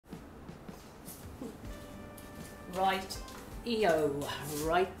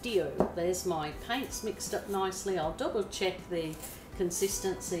Rightio. There's my paints mixed up nicely. I'll double check the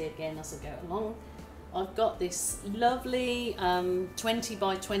consistency again as I go along. I've got this lovely 20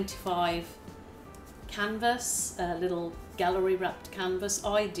 by 25 canvas, a little gallery wrapped canvas,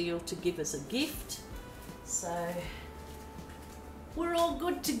 ideal to give as a gift. So we're all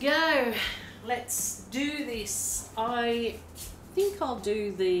good to go. Let's do this. I think I'll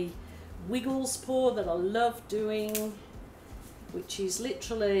do the Wiggles pour that I love doing, which is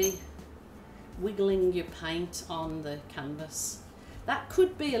literally wiggling your paint on the canvas. That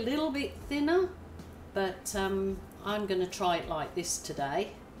could be a little bit thinner, but I'm going to try it like this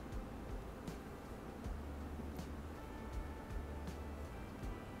today.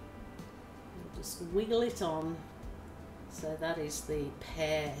 Just wiggle it on. So that is the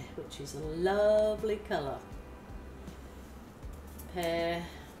pear, which is a lovely colour. Pear,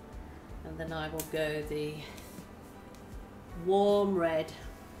 and then I will go the warm red.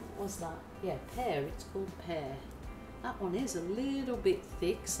 What was that? Yeah, pear, it's called pear. That one is a little bit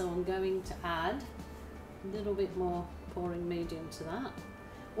thick, so I'm going to add a little bit more pouring medium to that.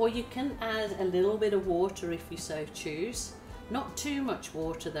 Or you can add a little bit of water if you so choose. Not too much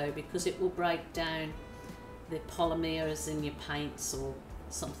water though, because it will break down the polymers in your paints or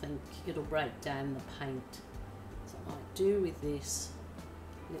something. It'll break down the paint. So I might do with this,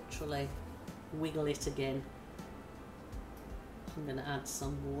 literally wiggle it again. I'm going to add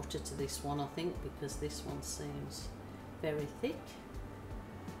some water to this one, I think, because this one seems very thick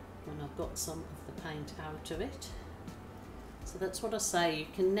when I've got some of the paint out of it. So that's what I say, you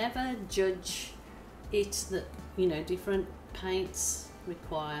can never judge it, that, you know, different paints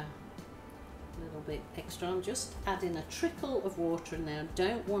require a little bit extra. I'm just adding a trickle of water in there.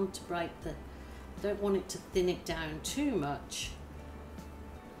 Don't want to break the, don't want it to thin it down too much.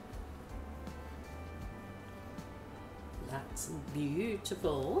 That's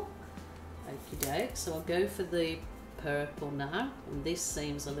beautiful. Okie doke. So I'll go for the purple now, and this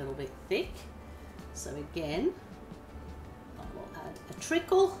seems a little bit thick. So again, I will add a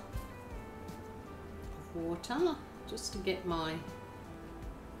trickle of water just to get my,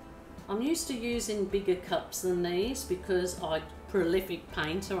 I'm used to using bigger cups than these because I'm a prolific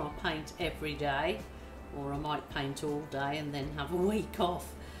painter. I paint every day, or I might paint all day and then have a week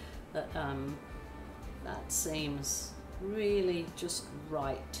off. But that seems really just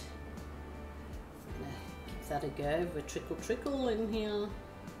right. I'm gonna give that a go with a trickle in here.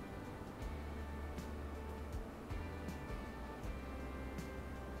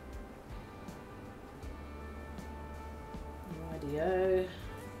 Rightio.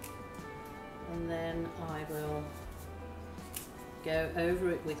 And then I will go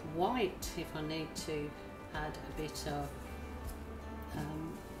over it with white if I need to add a bit of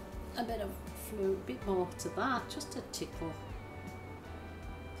fluid, a bit more to that, just a tickle.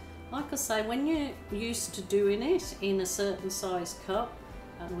 Like I say, when you're used to doing it in a certain size cup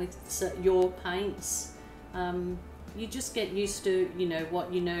and with your paints, you just get used to, you know,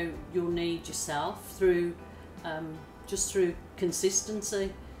 what you know you'll need yourself through just through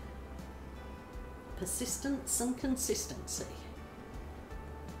consistency. Persistence and consistency.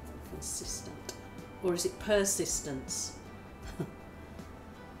 Consistent. Or is it persistence?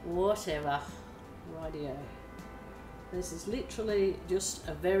 Whatever. Rightio. This is literally just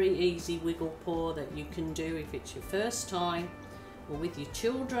a very easy wiggle pour that you can do if it's your first time, or with your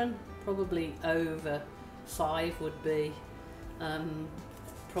children. Probably over 5 would be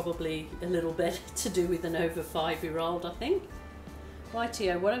probably a little better to do with an over 5-year-old, I think.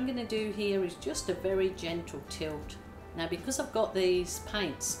 Rightio, what I'm going to do here is just a very gentle tilt. Now, because I've got these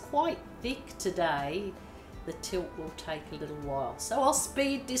paints quite thick today, the tilt will take a little while. So I'll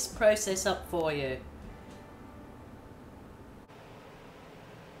speed this process up for you.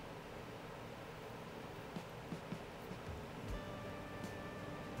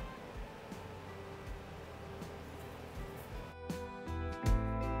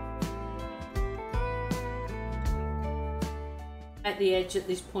 At the edge at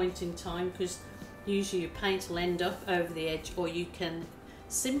this point in time, because usually your paint will end up over the edge, or you can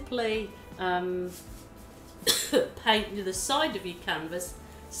simply paint the side of your canvas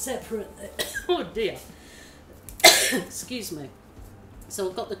separately. Oh dear. Excuse me. So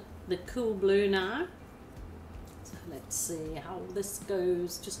I've got the cool blue now. So let's see how this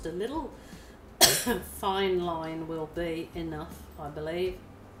goes. Just a little fine line will be enough, I believe.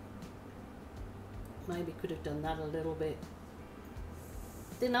 Maybe could have done that a little bit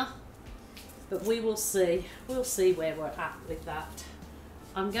thinner, but we will see. We'll see where we're at with that.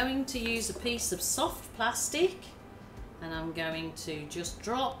 I'm going to use a piece of soft plastic, and I'm going to just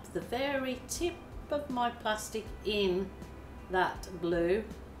drop the very tip of my plastic in that blue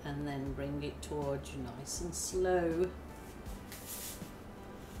and then bring it towards you nice and slow.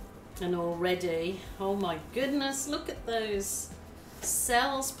 And already, oh my goodness, look at those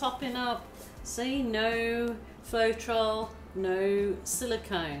cells popping up. See, no Floetrol, no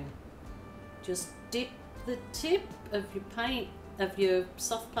silicone. Just dip the tip of your paint, of your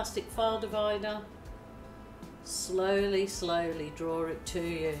soft plastic file divider, slowly, slowly draw it to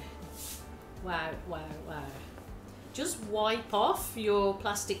you. Wow, wow, wow. Just wipe off your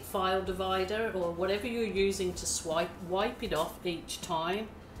plastic file divider or whatever you're using to wipe it off each time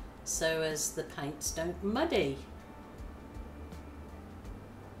so as the paints don't muddy.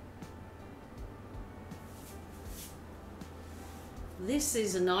 This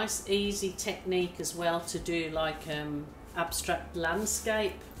is a nice easy technique as well to do like abstract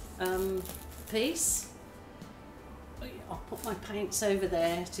landscape piece. I'll put my paints over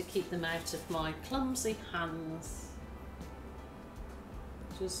there to keep them out of my clumsy hands.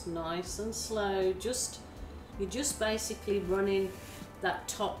 Just nice and slow, you're just basically running that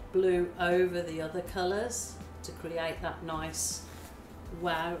top blue over the other colours to create that nice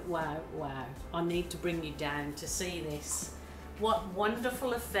wow, wow, wow. I need to bring you down to see this. What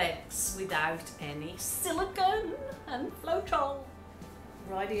wonderful effects without any silicone and Floetrol.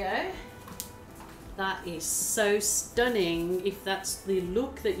 Rightio. That is so stunning if that's the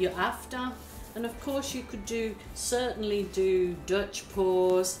look that you're after. And of course you could certainly do Dutch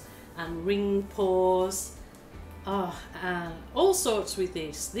pours and ring pours. All sorts with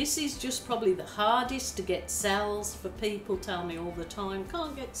this. This is just probably the hardest to get cells for. People tell me all the time,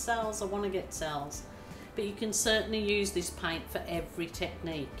 can't get cells, I want to get cells. But you can certainly use this paint for every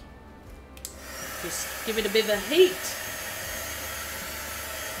technique. Just give it a bit of a heat.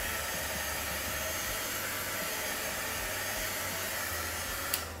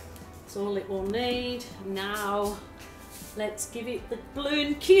 That's all it will need. Now let's give it the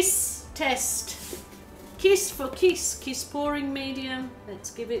balloon kiss test. Kiss for kiss pouring medium.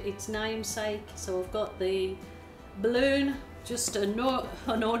 Let's give it its namesake. So I've got the balloon, just an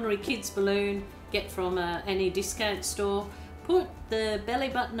ordinary kid's balloon, get from any discount store. Put the belly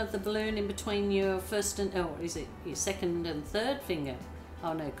button of the balloon in between your first and, oh, is it your second and third finger?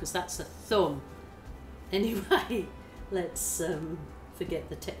 Oh no, because that's a thumb. Anyway, let's forget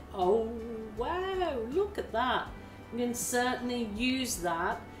the tip. Oh wow, look at that. You can certainly use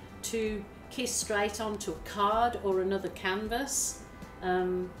that to kiss straight onto a card or another canvas.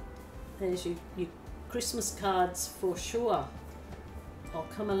 There's your Christmas cards for sure. I'll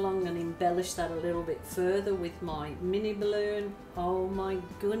come along and embellish that a little bit further with my mini balloon. Oh my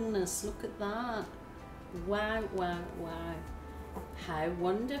goodness, look at that. Wow, wow, wow. How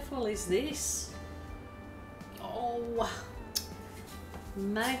wonderful is this? Oh,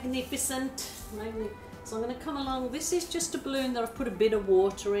 magnificent. So I'm going to come along. This is just a balloon that I've put a bit of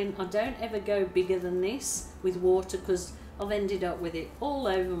water in. I don't ever go bigger than this with water because I've ended up with it all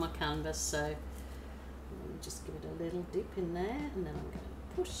over my canvas. So just give it a little dip in there, and then I'm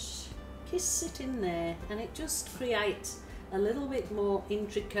going to kiss it in there, and it just creates a little bit more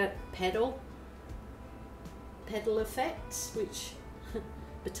intricate petal effects, which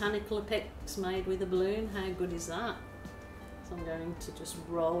botanical effects made with a balloon. How good is that? So I'm going to just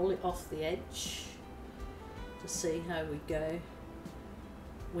roll it off the edge to see how we go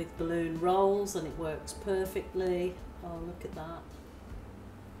with balloon rolls, and it works perfectly. Oh, look at that.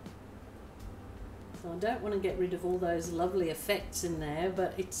 So I don't want to get rid of all those lovely effects in there,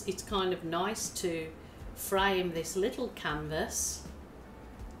 but it's kind of nice to frame this little canvas.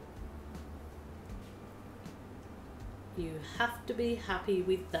 You have to be happy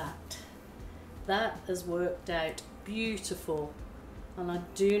with that. That has worked out beautiful, and I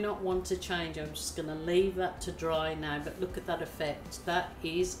do not want to change. I'm just going to leave that to dry now, but look at that effect. That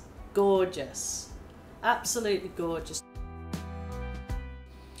is gorgeous. Absolutely gorgeous.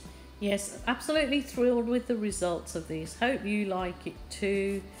 Yes, absolutely thrilled with the results of this. Hope you like it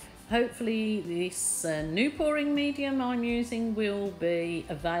too. Hopefully this new pouring medium I'm using will be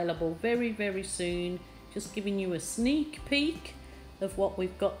available very, very soon. Just giving you a sneak peek of what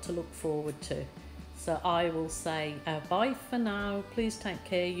we've got to look forward to. So I will say bye for now. Please take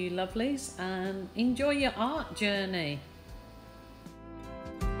care, you lovelies, and enjoy your art journey.